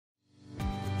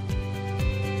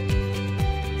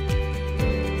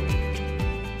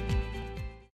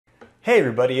Hey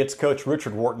everybody, it's Coach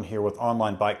Richard Wharton here with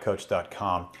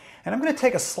OnlineBikeCoach.com, and I'm going to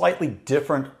take a slightly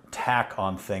different tack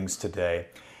on things today.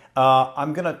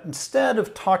 I'm going to, instead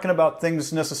of talking about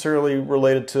things necessarily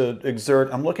related to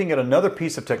Exert, I'm looking at another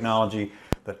piece of technology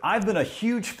that I've been a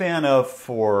huge fan of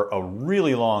for a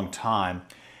really long time,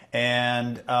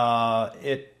 and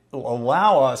it will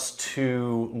allow us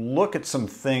to look at some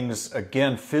things,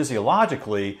 again,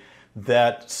 physiologically,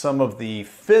 that some of the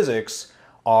physics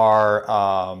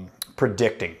are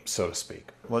predicting, so to speak.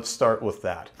 Let's start with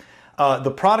that. The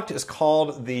product is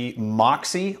called the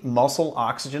Moxy Muscle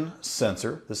Oxygen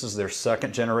Sensor. This is their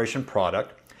second generation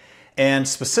product. And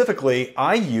specifically,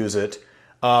 I use it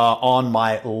on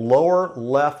my lower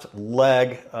left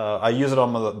leg. I use it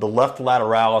on the left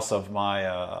lateralis of my,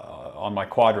 on my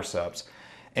quadriceps.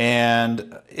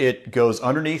 And it goes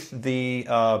underneath the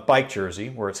bike jersey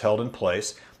where it's held in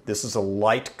place. This is a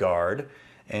light guard.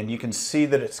 And you can see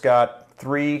that it's got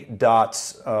 3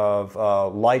 dots of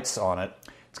lights on it.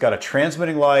 It's got a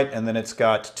transmitting light, and then it's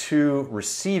got 2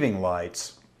 receiving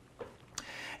lights.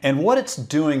 And what it's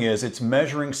doing is it's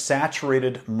measuring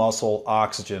saturated muscle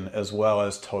oxygen as well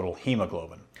as total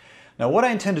hemoglobin. Now, what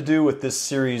I intend to do with this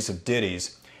series of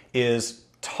ditties is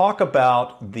talk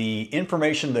about the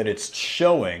information that it's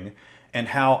showing and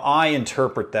how I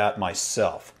interpret that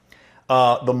myself.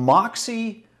 The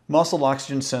Moxy Muscle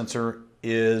Oxygen Sensor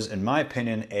is, in my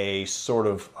opinion, a sort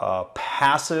of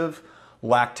passive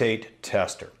lactate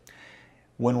tester.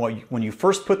 When you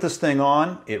first put this thing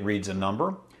on, it reads a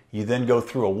number. You then go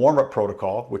through a warm-up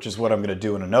protocol, which is what I'm going to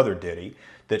do in another ditty,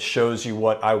 that shows you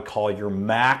what I would call your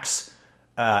max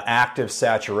active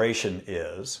saturation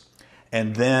is.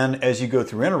 And then as you go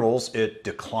through intervals, it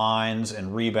declines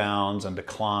and rebounds and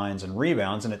declines and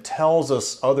rebounds, and it tells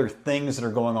us other things that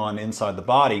are going on inside the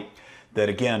body that,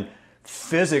 again,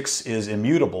 physics is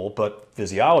immutable, but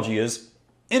physiology is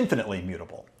infinitely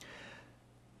mutable.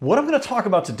 What I'm going to talk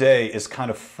about today is kind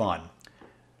of fun.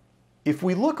 If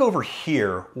we look over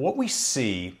here, what we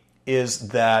see is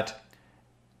that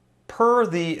per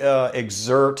the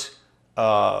Exert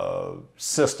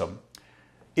system,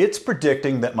 it's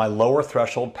predicting that my lower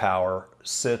threshold power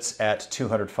sits at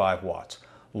 205 watts.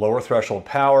 Lower threshold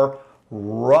power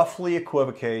roughly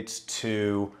equivocates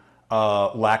to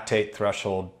lactate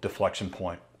threshold deflection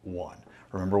point 1.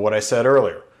 Remember what I said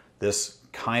earlier. This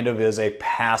kind of is a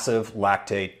passive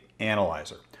lactate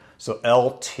analyzer. So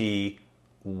LT1.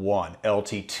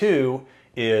 LT2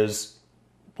 is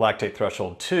lactate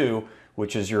threshold 2,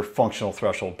 which is your functional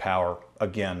threshold power,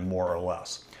 again, more or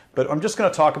less. But I'm just going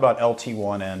to talk about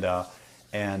LT1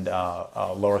 and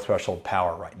lower threshold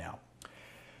power right now.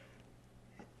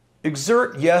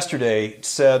 Exert yesterday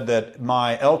said that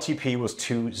my LTP was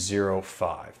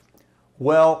 205.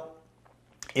 Well,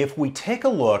 if we take a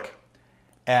look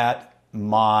at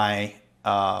my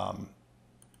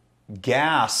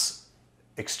gas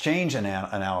exchange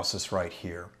analysis right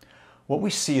here, what we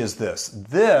see is this.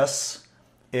 This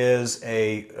is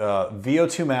a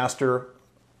VO2 master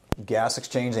gas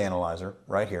exchange analyzer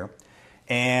right here.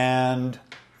 And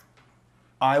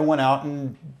I went out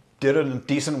and did a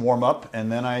decent warm-up,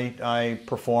 and then I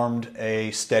performed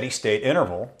a steady state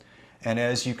interval. And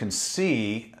as you can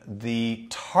see, the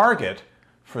target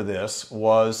for this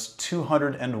was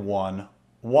 201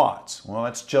 watts. Well,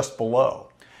 that's just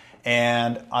below.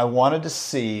 And I wanted to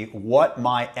see what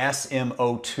my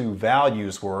SMO2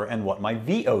 values were and what my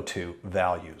VO2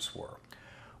 values were.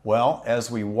 Well, as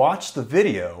we watch the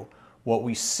video, what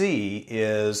we see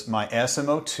is my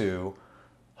SMO2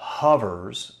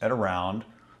 hovers at around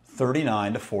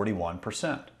 39 to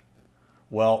 41%.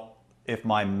 Well, if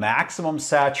my maximum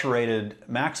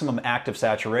active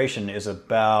saturation is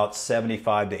about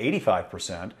 75 to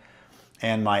 85%,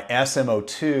 and my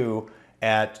SMO2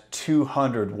 at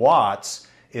 200 watts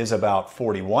is about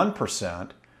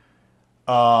 41%,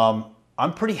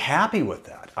 I'm pretty happy with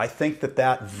that. I think that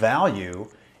that value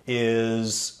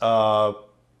is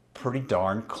pretty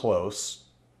darn close.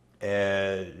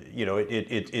 You know,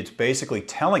 it's basically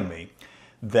telling me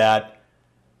that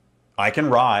I can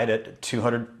ride at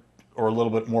 200 or a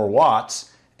little bit more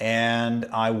watts, and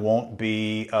I won't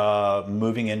be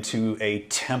moving into a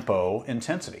tempo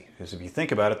intensity. Because if you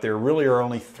think about it, there really are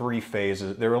only 3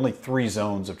 phases, there are only 3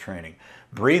 zones of training: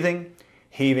 breathing,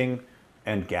 heaving,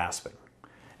 and gasping.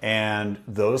 And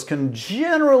those can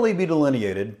generally be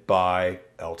delineated by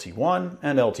LT1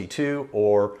 and LT2,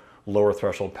 or lower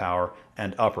threshold power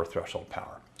and upper threshold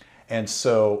power. And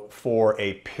so for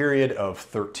a period of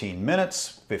 13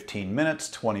 minutes, 15 minutes,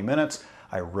 20 minutes,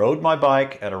 I rode my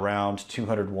bike at around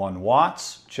 201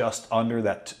 watts, just under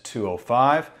that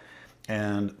 205.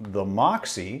 And the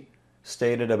Moxy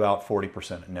stayed at about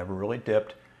 40%. It never really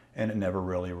dipped and it never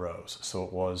really rose. So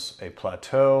it was a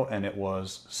plateau and it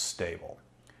was stable.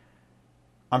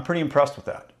 I'm pretty impressed with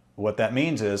that. What that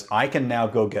means is I can now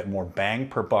go get more bang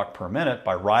per buck per minute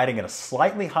by riding at a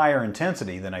slightly higher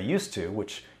intensity than I used to,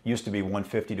 which used to be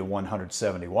 150 to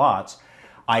 170 watts.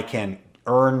 I can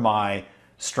earn my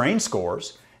strain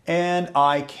scores and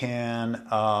I can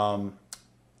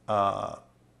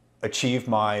achieve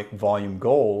my volume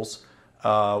goals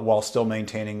while still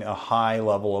maintaining a high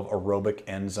level of aerobic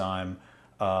enzyme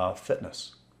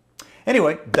fitness.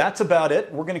 Anyway, that's about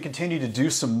it. We're going to continue to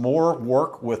do some more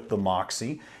work with the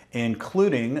Moxy,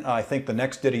 including, I think the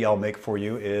next ditty I'll make for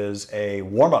you is a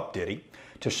warm-up ditty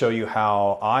to show you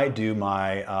how I do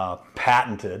my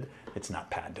patented, it's not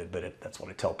patented, but that's what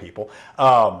I tell people,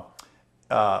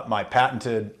 my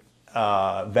patented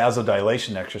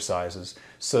vasodilation exercises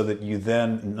so that you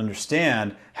then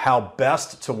understand how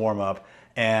best to warm up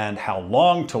and how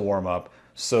long to warm up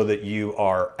so that you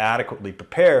are adequately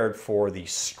prepared for the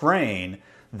strain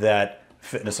that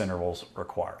fitness intervals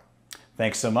require.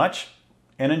 Thanks so much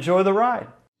and enjoy the ride.